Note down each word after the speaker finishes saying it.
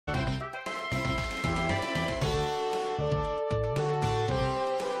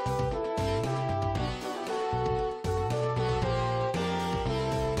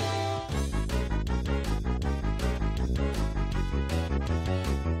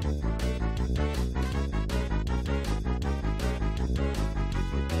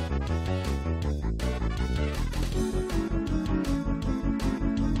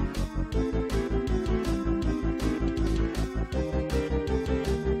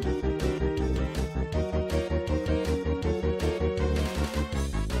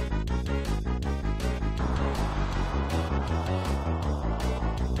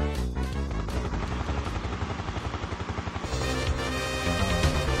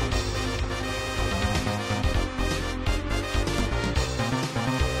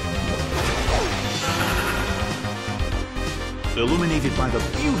Illuminated by the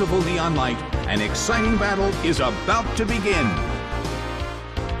beautiful neon light, an exciting battle is about to begin.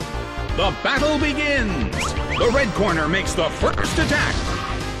 The battle begins! The red corner makes the first attack.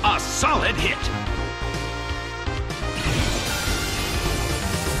 A solid hit.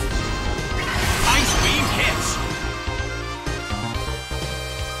 Ice beam hits.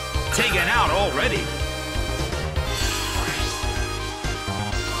 Taken out already.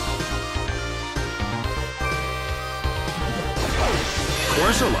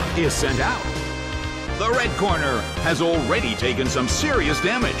 Corsola is sent out. The red corner has already taken some serious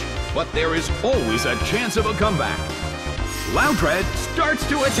damage, but there is always a chance of a comeback. Loudred starts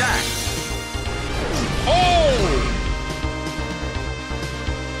to attack. Oh!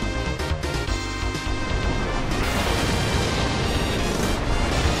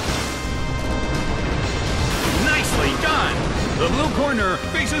 Nicely done! The blue corner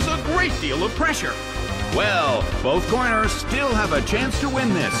faces a great deal of pressure. Well, both corners still have a chance to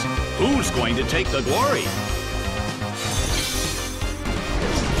win this. Who's going to take the glory?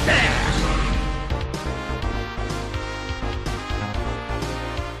 Dash!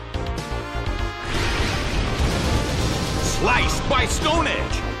 Sliced by Stone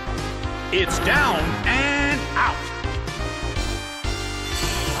Edge. It's down and out.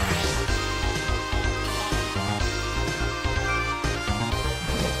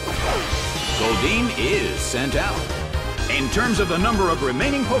 Goldeen is sent out. In terms of the number of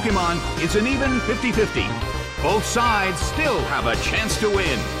remaining Pokémon, it's an even 50-50. Both sides still have a chance to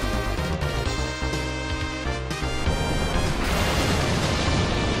win.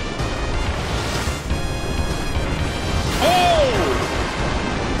 Oh!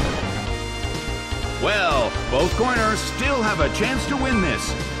 Well, both corners still have a chance to win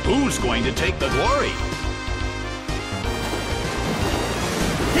this. Who's going to take the glory?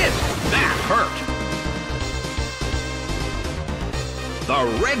 Hit! That hurt! The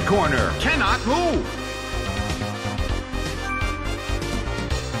red corner cannot move!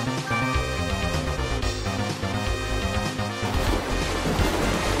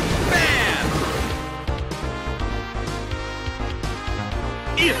 Bam!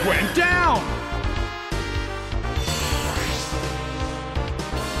 It went down!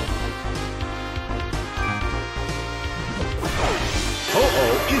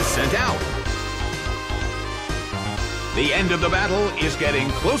 Ho-Oh is sent out. The end of the battle is getting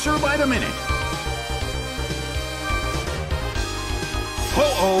closer by the minute.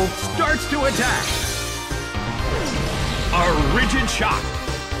 Ho-Oh starts to attack. A rigid shot.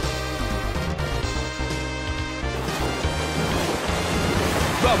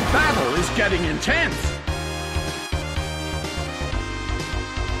 The battle is getting intense.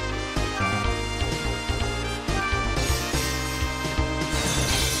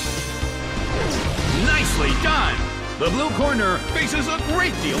 Nicely done! The blue corner faces a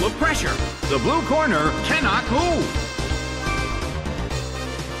great deal of pressure. The blue corner cannot move.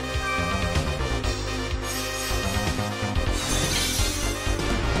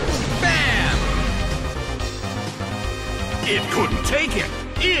 Bam! It couldn't take it.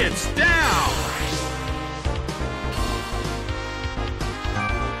 It's down!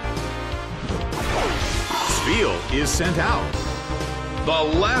 Spheal is sent out. The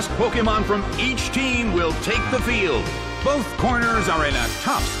last Pokémon from each team will take the field. Both corners are in a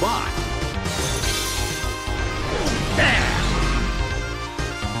tough spot. Bam!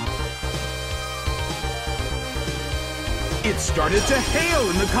 It started to hail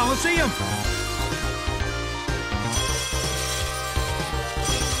in the Colosseum.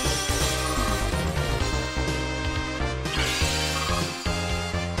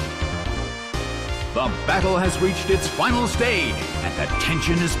 The battle has reached its final stage, and the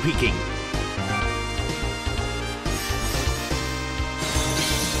tension is peaking.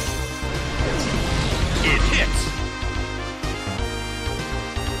 It hits.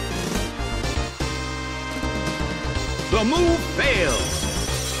 The move fails.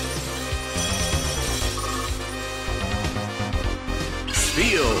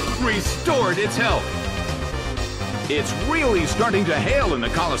 Spheal restored its health. It's really starting to hail in the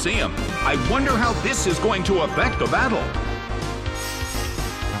Colosseum. I wonder how this is going to affect the battle.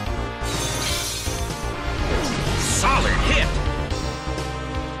 Solid hit.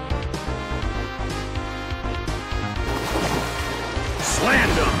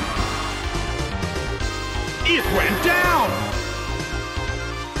 Slammed him. It went down.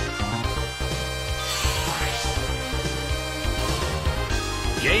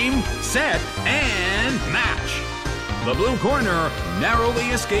 Game, set, and match. The blue corner narrowly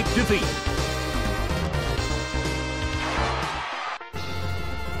escaped defeat.